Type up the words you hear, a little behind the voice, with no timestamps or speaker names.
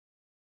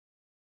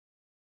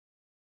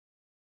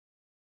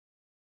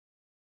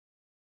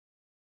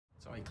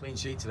So a clean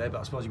sheet today, but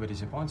I suppose you were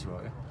disappointed,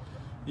 weren't you?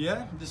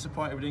 Yeah,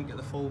 disappointed we didn't get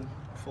the full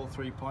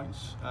 3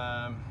 points.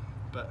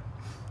 But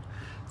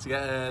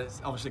to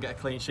obviously get a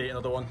clean sheet,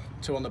 another one,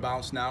 2 on the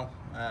bounce now.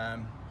 I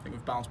think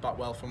we've bounced back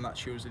well from that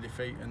Tuesday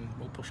defeat, and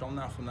we'll push on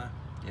now from there.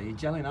 Yeah, you're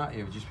gelling, aren't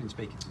you? We've just been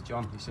speaking to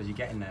John. He says you're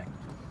getting there.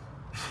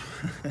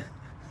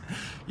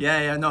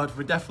 yeah, no,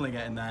 we're definitely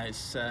getting there.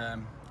 It's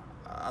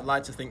I'd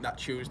like to think that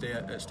Tuesday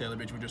at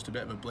Stalybridge was just a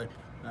bit of a blip.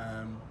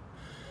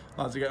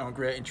 Lads are getting on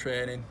great in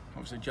training,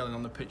 obviously gelling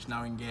on the pitch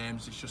now in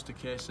games. It's just a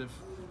case of,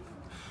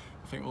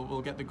 I think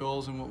we'll get the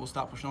goals and we'll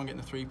start pushing on,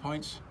 getting the 3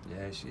 points.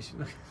 Yeah, it's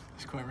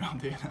coming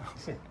around here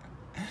now.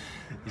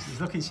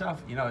 He's looking sharp,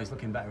 you know, he's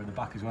looking better at the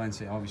back as well,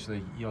 isn't he?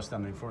 Obviously, you're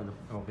standing in front of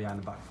or behind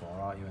the back 4,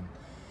 aren't you?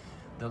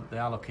 And they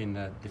are looking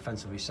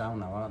defensively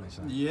sound now, aren't they?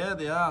 So. Yeah,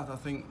 they are. I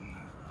think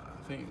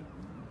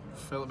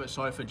feel a bit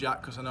sorry for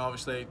Jack, because I know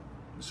obviously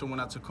someone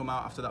had to come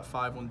out after that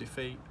 5-1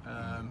 defeat.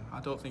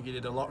 I don't think he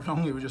did a lot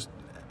wrong. It was just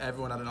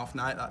everyone had an off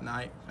night that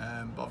night.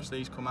 But obviously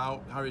he's come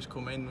out, Harry's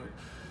come in.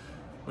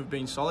 We've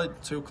been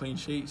solid, 2 clean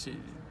sheets. It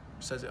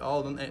says it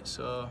all, doesn't it?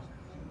 So,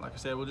 like I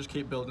say, we'll just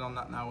keep building on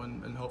that now,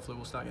 and hopefully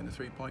we'll start getting the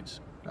 3 points.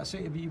 That's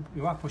it.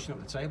 You are pushing up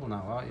the table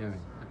now, aren't you?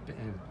 A bit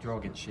of draw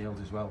against Shields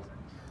as well.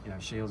 You know,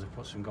 Shields have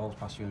put some goals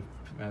past you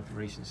in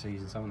recent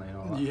seasons, haven't they? And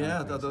all that yeah,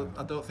 kind of thing,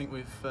 I don't think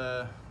we've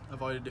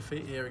avoided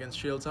defeat here against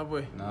Shields, have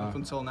we? No. Up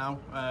until now.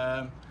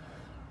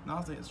 No,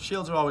 I think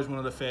Shields are always one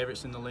of the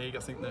favourites in the league. I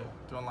think they're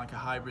on like a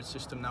hybrid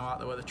system now out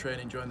there, where they're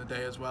training during the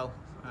day as well.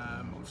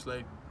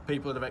 Obviously,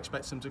 people would have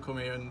expected them to come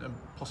here and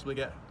possibly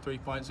get 3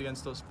 points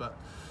against us, but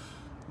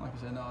like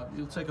I say, no,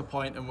 you'll take a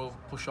point and we'll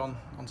push on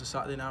to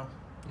Saturday now.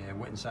 Yeah,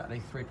 Witten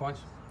Saturday, 3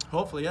 points.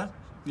 Hopefully, yeah.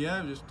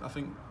 Yeah, I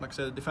think, like I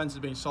said, the defence has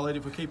been solid.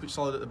 If we keep it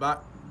solid at the back,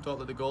 don't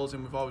let the goals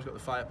in, we've always got the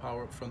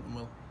firepower up front, and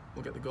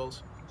we'll get the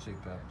goals.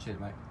 Super. Cheers,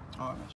 mate. All right, mate.